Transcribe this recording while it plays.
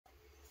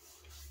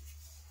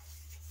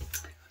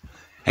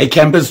Hey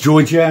campers,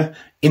 George here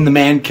in the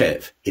man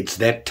cave. It's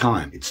that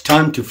time. It's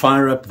time to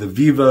fire up the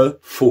Vevor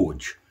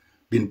Forge.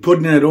 Been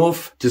putting it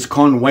off, just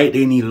can't wait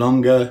any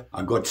longer.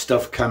 I got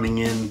stuff coming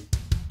in.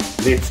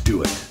 Let's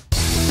do it.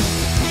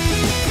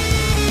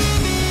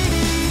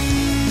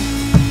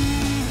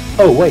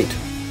 Oh wait,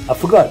 I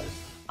forgot.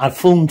 I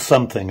filmed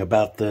something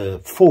about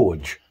the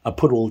forge. I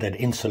put all that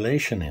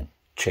insulation in.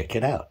 Check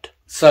it out.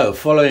 So,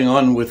 following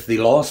on with the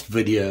last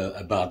video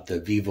about the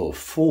Vevor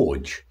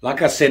Forge,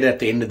 like I said at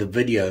the end of the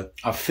video,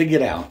 I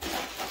figured out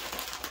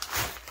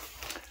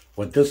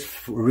what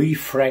this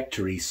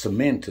refractory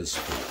cement is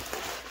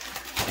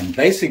for. And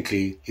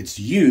basically, it's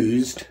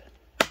used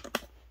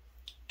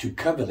to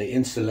cover the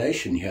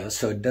insulation here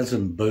so it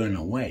doesn't burn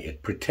away.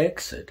 It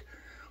protects it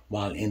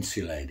while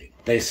insulating.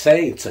 They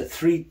say it's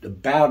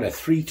about a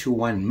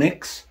 3-to-1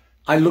 mix.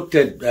 I looked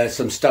at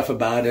some stuff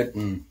about it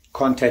and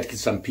contacted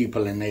some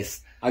people, and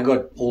I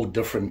got all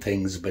different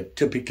things, but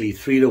typically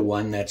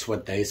 3-to-1, that's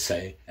what they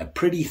say. A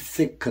pretty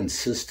thick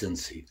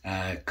consistency,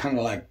 kind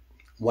of like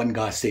one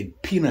guy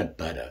said peanut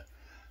butter.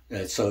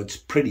 So it's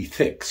pretty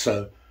thick.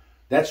 So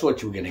that's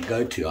what you're going to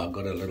go to. I've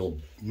got a little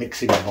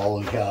mixing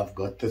bowl here. I've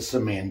got the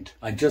cement.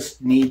 I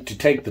just need to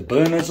take the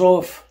burners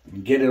off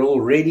and get it all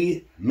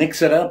ready,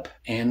 mix it up,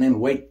 and then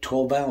wait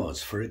 12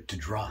 hours for it to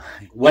dry.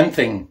 One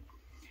thing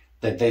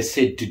that they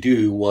said to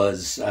do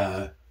was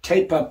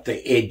tape up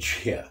the edge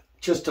here,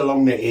 just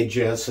along the edge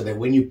here, so that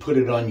when you put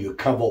it on, you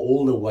cover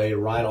all the way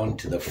right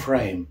onto the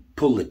frame.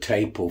 Pull the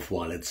tape off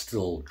while it's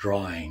still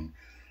drying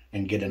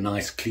and get a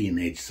nice clean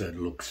edge so it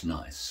looks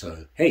nice.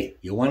 So, hey,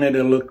 you want it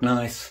to look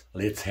nice?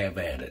 Let's have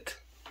at it.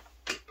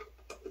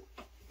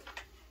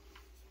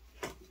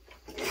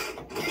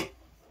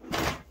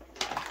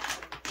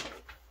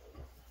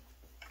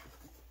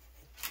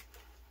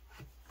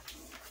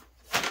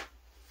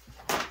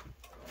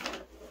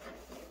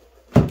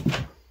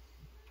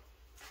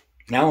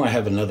 Now I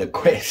have another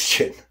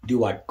question.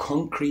 Do I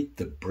concrete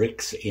the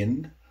bricks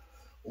in,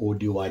 or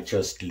do I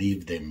just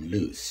leave them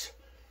loose?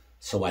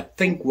 So I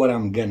think what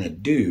I'm going to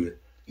do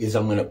is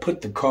I'm going to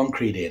put the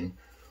concrete in,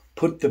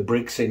 put the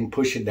bricks in,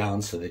 push it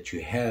down so that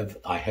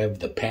I have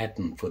the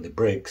pattern for the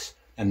bricks,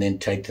 and then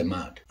take them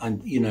out.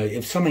 And, you know,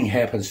 if something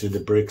happens to the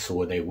bricks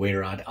or they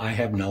wear out, I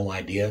have no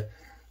idea.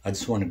 I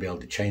just want to be able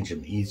to change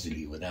them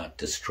easily without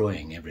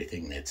destroying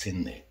everything that's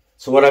in there.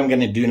 So what I'm going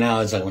to do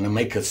now is I'm going to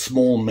make a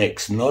small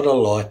mix, not a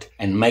lot,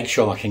 and make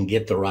sure I can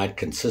get the right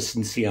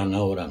consistency. I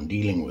know what I'm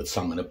dealing with.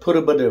 So I'm going to put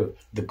a bit of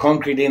the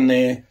concrete in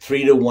there,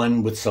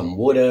 3-to-1 with some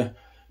water,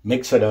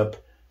 mix it up,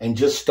 and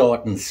just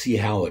start and see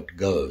how it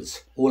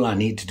goes. All I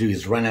need to do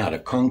is run out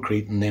of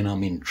concrete and then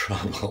I'm in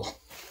trouble.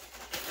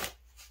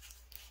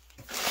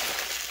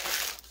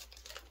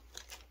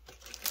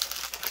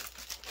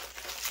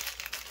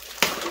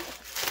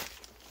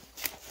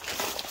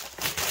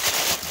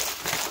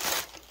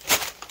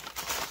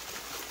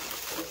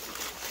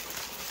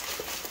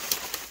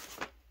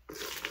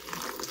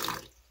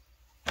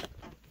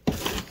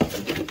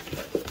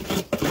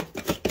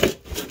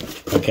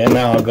 Okay,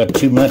 now I've got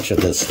too much of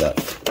this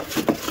stuff.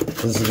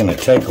 This is going to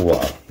take a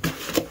while.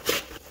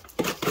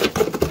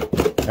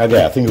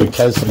 Okay, I think we're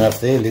close enough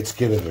there. Let's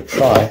give it a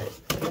try.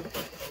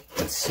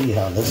 Let's see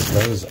how this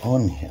goes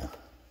on here.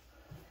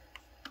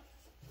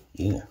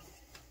 Yeah.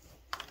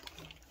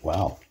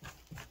 Wow.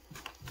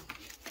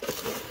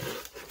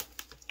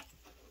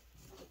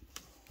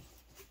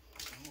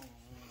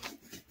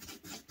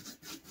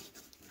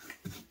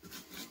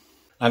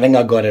 I think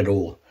I got it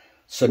all.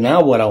 So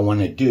now what I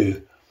want to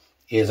do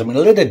is I'm going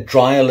to let it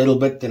dry a little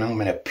bit, then I'm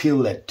going to peel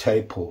that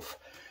tape off.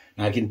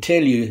 Now I can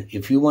tell you,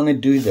 if you want to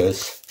do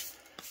this,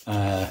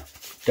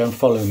 don't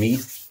follow me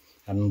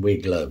and wear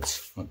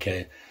gloves,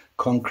 okay?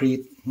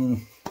 Concrete,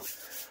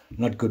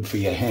 not good for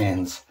your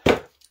hands.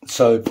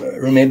 So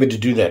remember to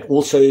do that.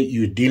 Also,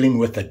 you're dealing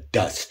with a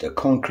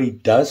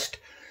concrete dust,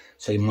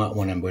 so you might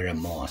want to wear a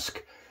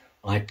mask.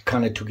 I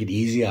kind of took it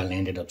easy. I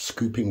ended up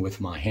scooping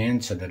with my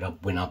hand so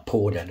that when I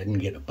poured, I didn't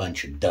get a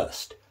bunch of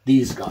dust.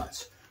 These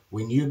guys,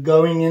 when you're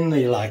going in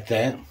there like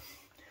that,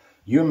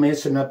 you're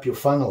messing up your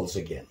funnels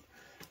again.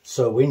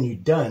 So when you're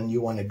done, you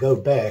want to go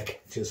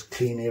back, just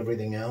clean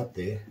everything out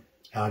there,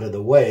 out of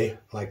the way,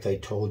 like they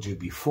told you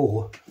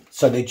before,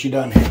 so that you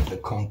don't have the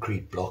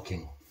concrete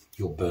blocking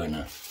your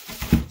burner.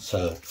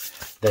 So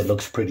that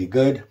looks pretty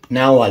good.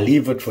 Now I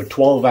leave it for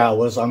 12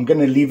 hours. I'm going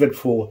to leave it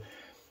for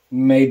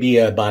maybe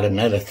about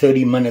another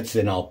 30 minutes,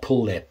 then I'll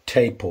pull that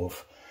tape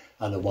off.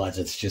 Otherwise,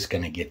 it's just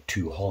going to get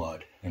too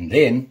hard. And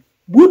then,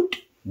 whoop,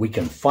 we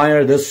can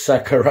fire this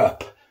sucker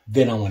up.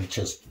 Then I want to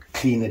just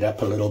clean it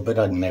up a little bit.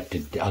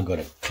 I've got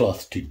a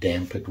cloth to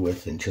damp it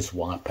with and just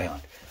wipe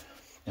out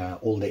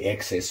all the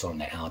excess on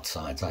the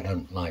outsides. I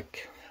don't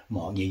like,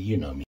 well, yeah, you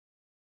know me.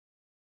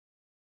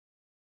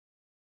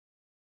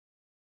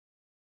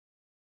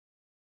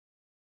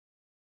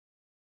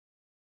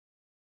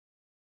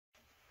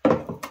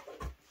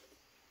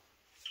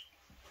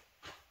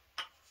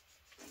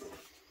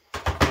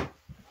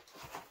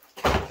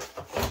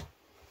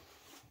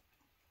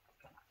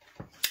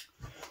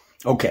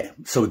 Okay,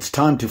 so it's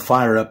time to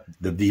fire up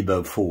the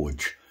Vevor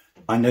Forge.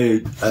 I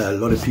know a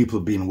lot of people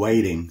have been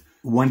waiting,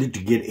 wanted to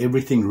get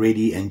everything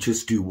ready and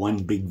just do one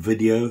big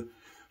video,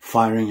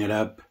 firing it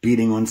up,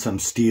 beating on some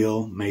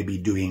steel, maybe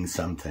doing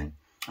something.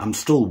 I'm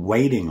still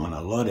waiting on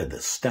a lot of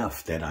the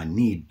stuff that I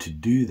need to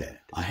do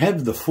that. I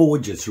have the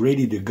forges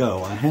ready to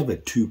go. I have a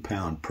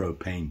 2-pound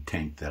propane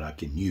tank that I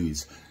can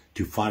use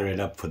to fire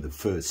it up for the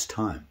first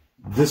time.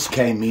 This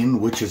came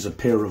in, which is a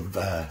pair of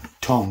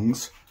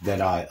tongs that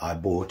I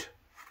bought.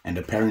 And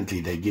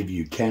apparently they give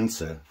you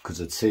cancer, because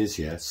it says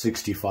here,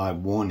 65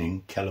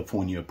 warning,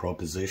 California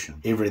proposition.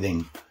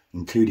 Everything,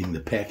 including the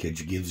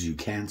package, gives you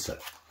cancer.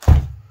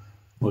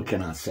 What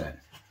can I say?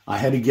 I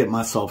had to get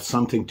myself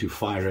something to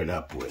fire it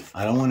up with.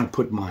 I don't want to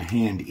put my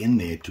hand in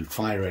there to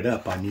fire it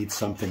up. I need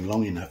something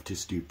long enough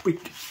just to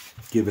quick,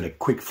 give it a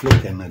quick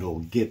flick and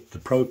it'll get the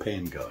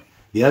propane going.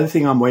 The other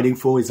thing I'm waiting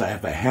for is I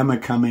have a hammer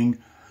coming.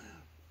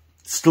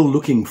 Still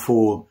looking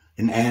for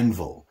an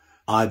anvil.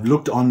 I've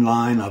looked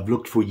online, I've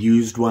looked for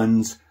used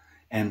ones,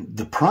 and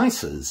the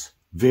prices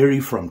vary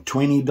from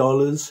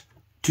 $20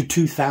 to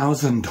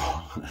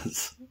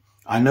 $2,000.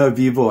 I know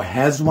Vevor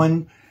has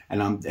one,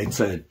 and it's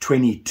a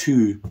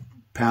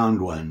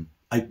 22-pound one.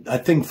 I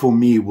think for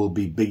me will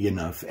be big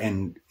enough,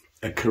 and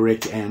a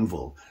correct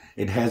anvil.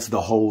 It has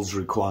the holes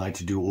required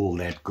to do all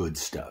that good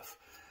stuff.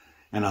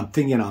 And I'm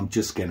thinking I'm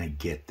just going to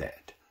get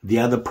that. The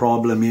other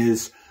problem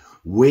is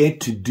where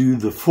to do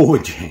the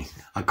forging.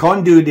 I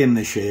can't do it in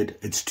the shed.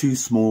 It's too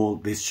small.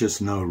 There's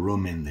just no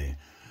room in there.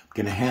 I'm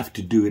going to have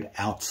to do it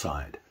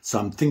outside. So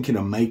I'm thinking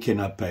of making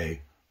up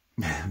a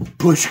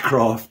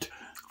bushcraft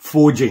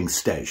forging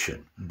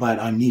station. But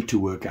I need to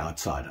work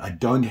outside. I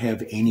don't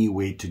have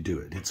anywhere to do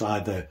it. It's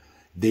either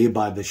there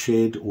by the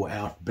shed or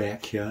out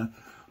back here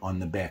on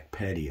the back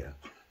patio.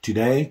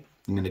 Today,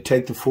 I'm going to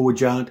take the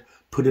forge out,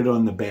 put it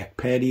on the back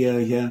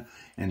patio here,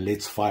 and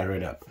let's fire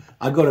it up.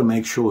 I've got to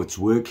make sure it's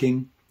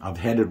working. I've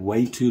had it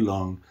way too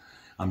long.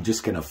 I'm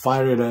just going to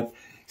fire it up,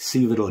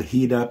 see if it'll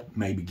heat up,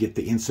 maybe get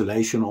the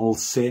insulation all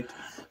set.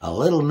 A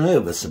little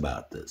nervous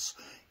about this.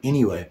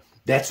 Anyway,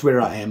 that's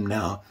where I am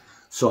now.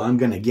 So I'm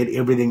going to get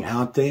everything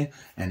out there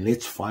and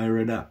let's fire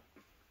it up.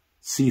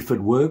 See if it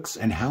works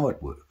and how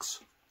it works.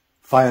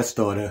 Fire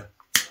starter.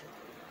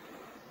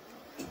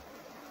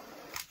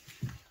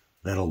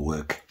 That'll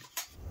work.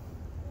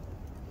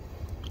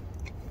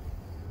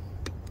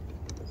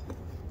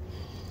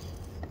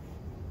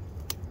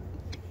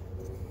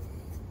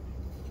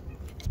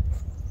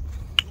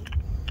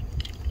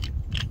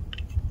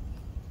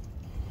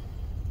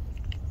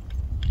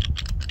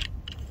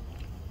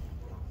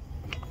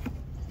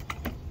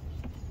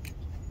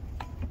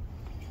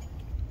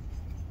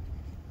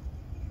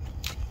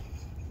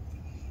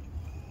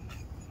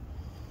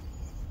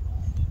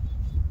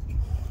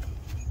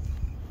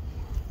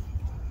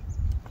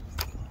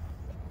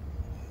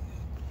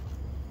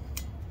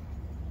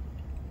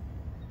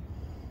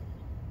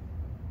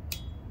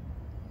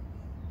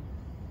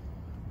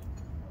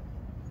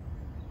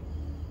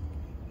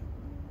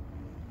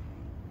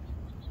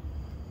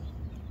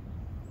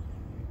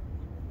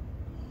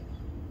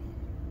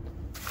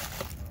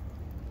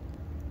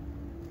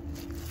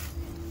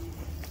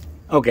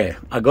 Okay,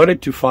 I got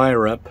it to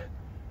fire up.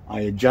 I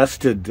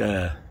adjusted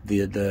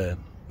the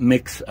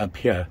mix up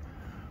here.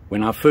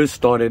 When I first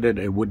started it,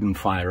 it wouldn't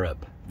fire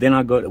up.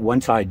 Then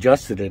once I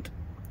adjusted it,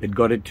 it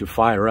got it to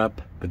fire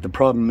up. But the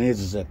problem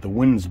is that the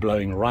wind's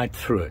blowing right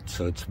through it,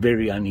 so it's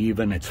very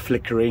uneven. It's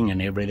flickering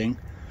and everything.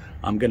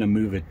 I'm going to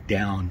move it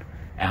down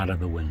out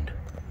of the wind.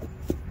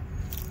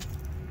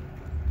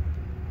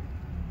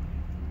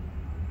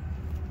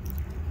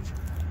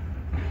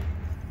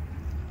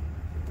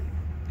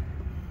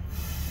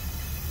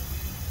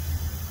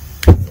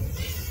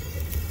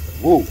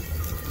 Whoa.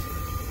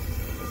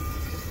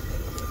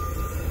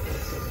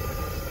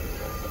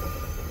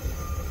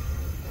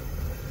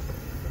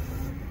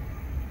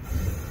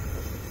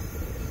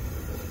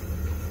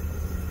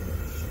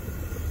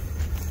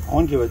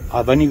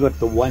 I've only got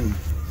the one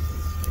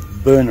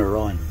burner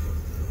on.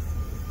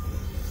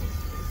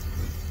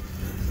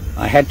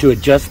 I had to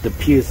adjust the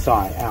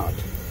PSI out.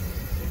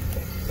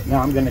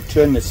 Now I'm going to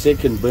turn the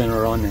second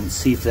burner on and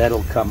see if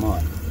that'll come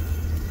on.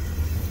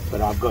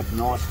 But I've got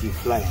nasty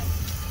flame.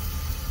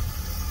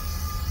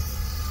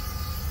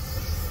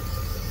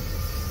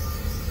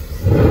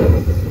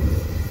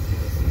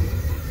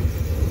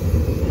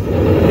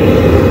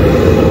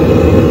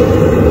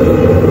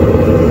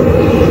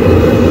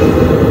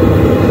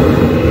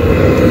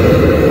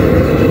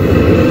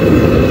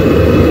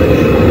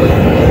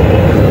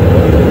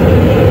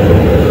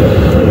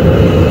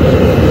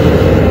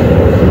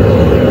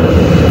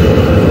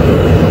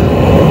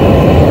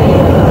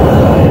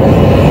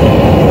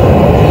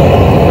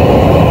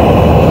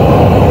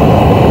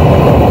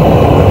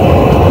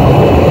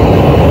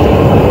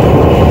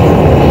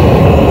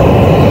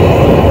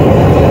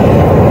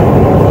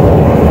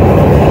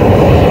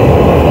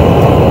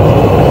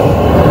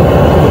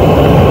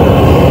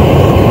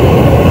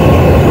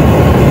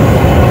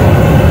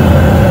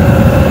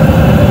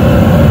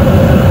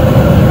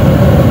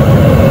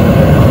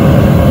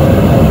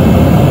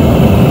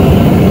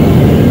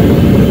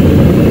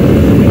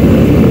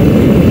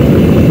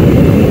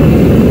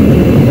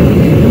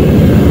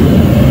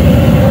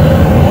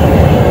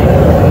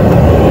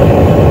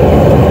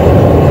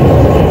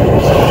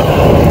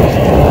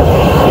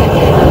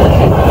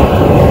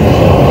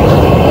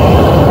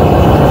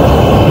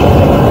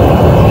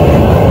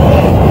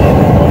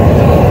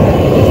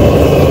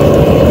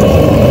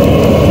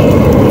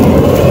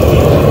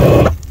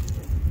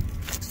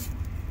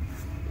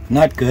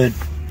 good.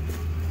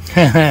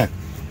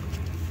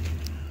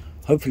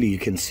 Hopefully you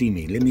can see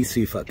me. Let me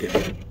see if I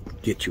can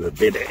get you a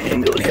better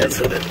angle here.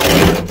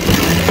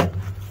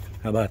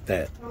 How about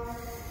that?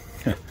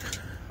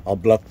 I'll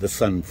block the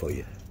sun for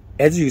you.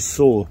 As you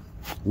saw,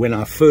 when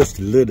I first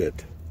lit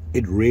it,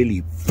 it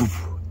really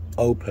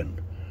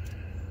opened.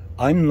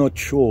 I'm not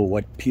sure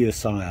what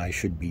PSI I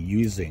should be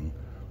using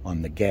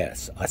on the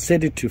gas. I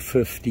set it to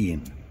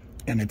 15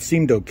 and it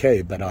seemed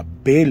okay, but I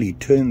barely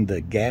turned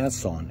the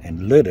gas on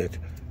and lit it,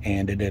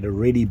 and it had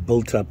already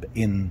built up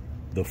in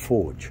the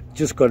forge.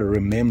 Just got to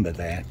remember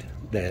that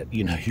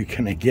you know, you're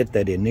going to get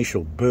that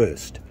initial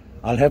burst.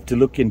 I'll have to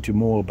look into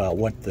more about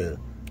what the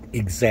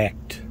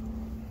exact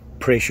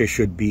pressure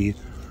should be,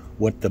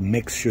 what the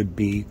mix should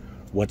be,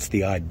 what's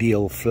the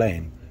ideal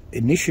flame.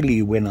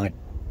 Initially, when I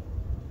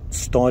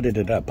started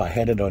it up, I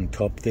had it on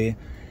top there.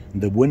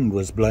 The wind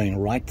was blowing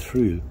right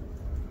through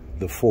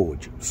the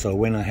forge. So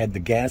when I had the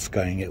gas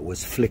going, it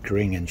was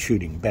flickering and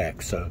shooting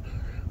back. So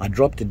I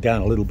dropped it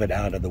down a little bit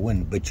out of the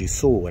wind, but you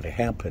saw what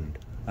happened.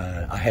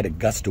 I had a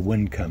gust of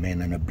wind come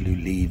in and it blew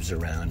leaves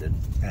around, and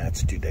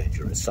it's too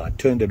dangerous. So I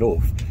turned it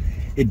off.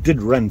 It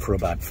did run for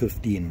about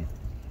 15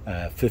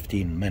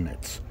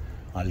 minutes.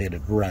 I let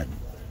it run.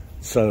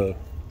 So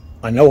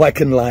I know I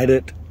can light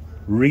it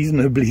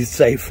reasonably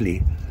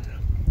safely.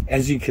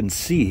 As you can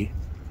see,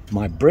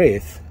 my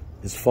breath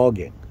is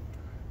fogging.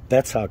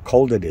 That's how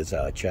cold it is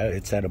out here.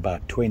 It's at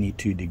about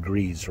 22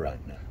 degrees right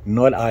now.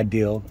 Not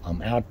ideal.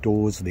 I'm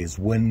outdoors, there's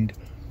wind,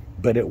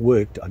 but it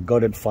worked. I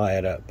got it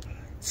fired up.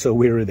 So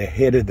we're at the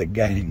head of the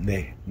game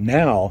there.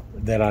 Now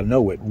that I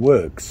know it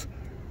works,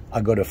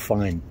 I got to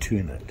fine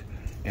tune it.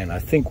 And I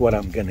think what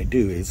I'm going to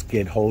do is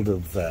get hold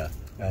of the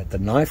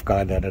knife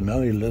guy that I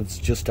know. He lives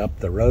just up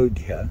the road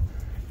here.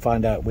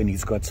 Find out when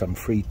he's got some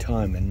free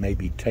time and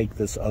maybe take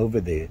this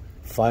over there,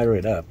 fire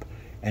it up,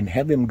 and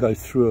have him go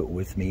through it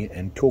with me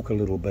and talk a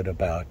little bit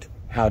about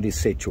how to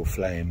set your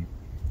flame,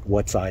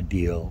 what's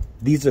ideal.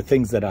 These are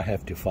things that I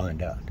have to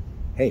find out.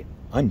 Hey,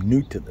 I'm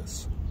new to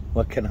this.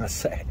 What can I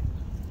say?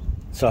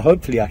 So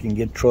hopefully I can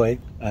get Troy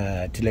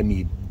to let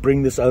me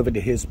bring this over to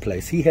his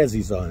place. He has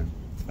his own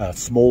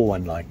small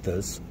one like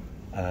this,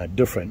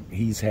 different.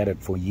 He's had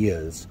it for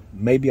years.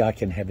 Maybe I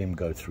can have him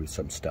go through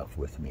some stuff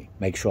with me.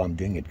 Make sure I'm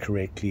doing it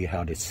correctly,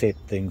 how to set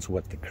things,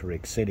 what the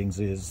correct settings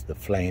is, the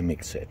flame,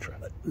 etc.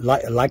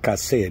 Like I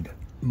said,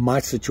 my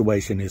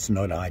situation is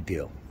not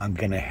ideal. I'm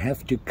going to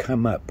have to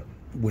come up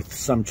with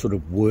some sort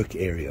of work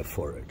area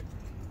for it.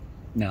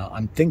 Now,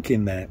 I'm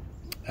thinking that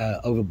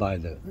over by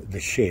the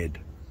shed,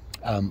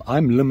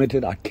 I'm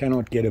limited. I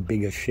cannot get a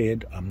bigger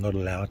shed. I'm not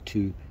allowed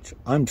to.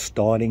 I'm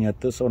starting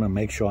at this. I want to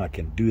make sure I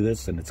can do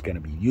this and it's going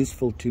to be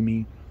useful to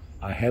me.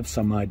 I have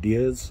some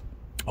ideas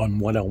on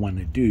what I want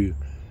to do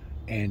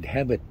and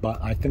have it,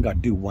 but I think I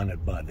do want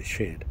it by the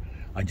shed.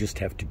 I just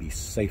have to be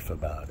safe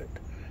about it.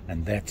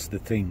 And that's the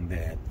thing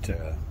that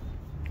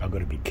I've got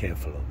to be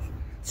careful of.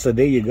 So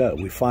there you go.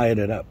 We fired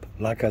it up.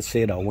 Like I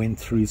said, I went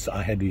through, so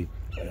I had to,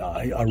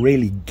 I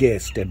really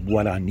guessed at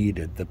what I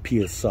needed, the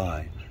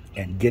PSI,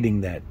 and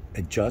getting that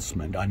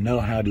adjustment. I know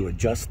how to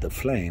adjust the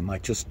flame. I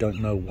just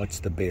don't know what's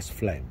the best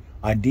flame.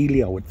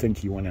 Ideally, I would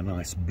think you want a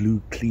nice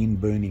blue, clean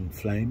burning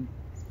flame.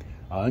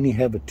 I only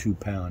have a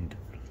 2-pound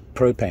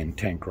propane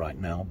tank right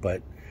now,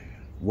 but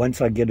once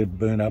I get it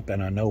burned up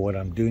and I know what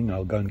I'm doing,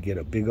 I'll go and get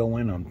a bigger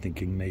one. I'm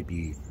thinking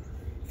maybe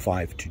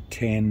 5 to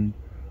 10.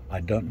 I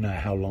don't know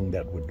how long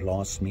that would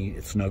last me.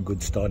 It's no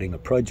good starting a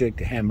project,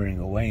 hammering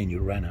away, and you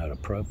run out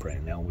of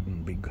propane. That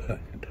wouldn't be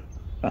good.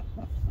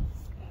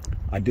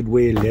 I did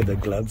wear leather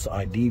gloves.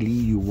 Ideally,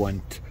 you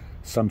want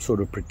some sort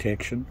of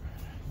protection.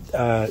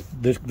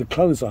 The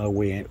clothes I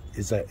wear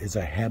is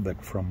a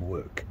habit from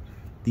work.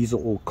 These are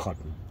all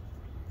cotton.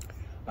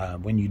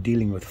 When you're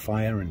dealing with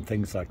fire and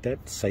things like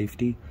that,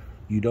 safety,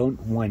 you don't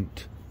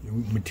want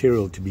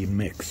material to be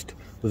mixed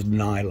with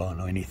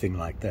nylon or anything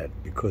like that,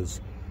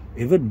 because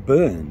if it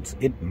burns,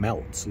 it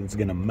melts. It's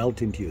going to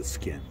melt into your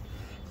skin.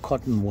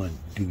 Cotton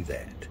won't do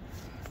that.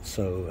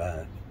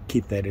 So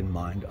keep that in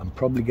mind. I'm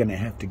probably going to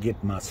have to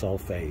get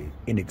myself a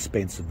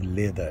inexpensive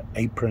leather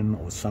apron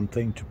or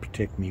something to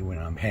protect me when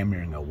I'm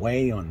hammering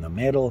away on the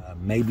metal.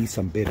 Maybe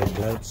some better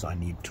gloves. I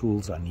need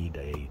tools. I need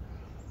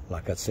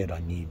like I said,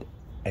 I need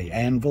a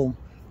anvil.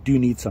 Do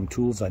need some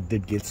tools. I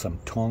did get some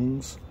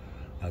tongs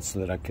so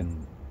that I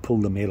can pull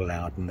the metal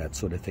out and that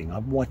sort of thing.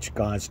 I've watched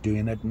guys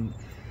doing it,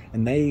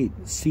 and they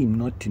seem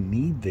not to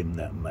need them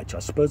that much. I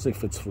suppose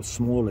if it's for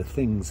smaller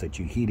things that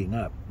you're heating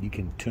up, you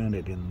can turn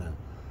it in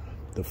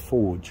the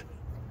forge.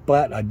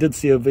 But I did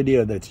see a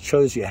video that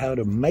shows you how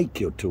to make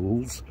your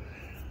tools,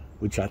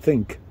 which I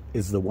think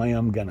is the way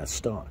I'm going to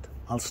start.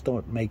 I'll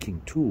start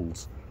making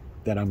tools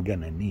that I'm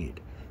going to need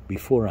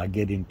before I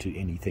get into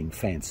anything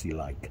fancy.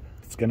 Like,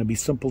 it's going to be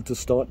simple to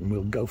start and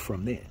we'll go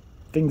from there.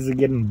 Things are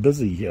getting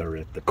busy here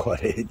at the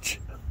cottage.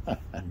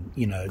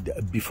 You know,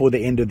 before the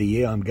end of the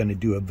year, I'm going to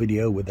do a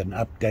video with an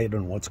update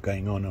on what's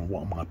going on and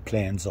what my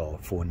plans are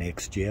for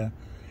next year.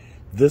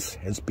 This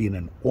has been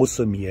an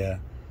awesome year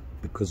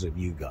because of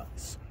you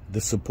guys.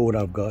 The support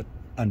I've got,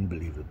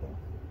 unbelievable.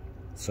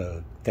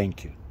 So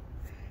thank you.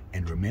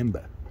 And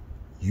remember,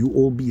 you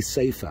all be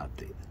safe out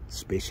there,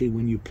 especially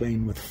when you're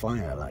playing with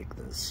fire like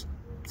this.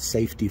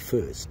 Safety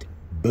first.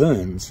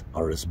 Burns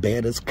are as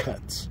bad as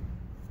cuts.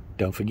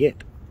 Don't forget,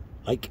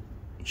 like,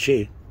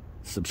 share,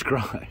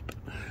 subscribe.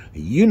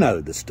 You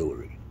know the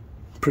story.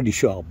 Pretty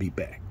sure I'll be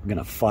back. I'm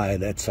gonna fire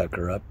that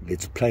sucker up.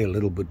 Let's play a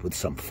little bit with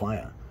some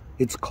fire.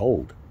 It's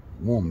cold.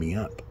 Warm me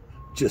up.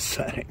 Just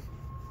saying.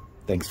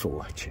 Thanks for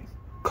watching.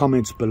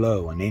 Comments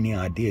below on any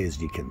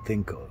ideas you can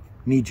think of.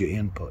 Need your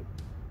input.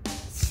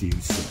 See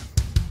you soon.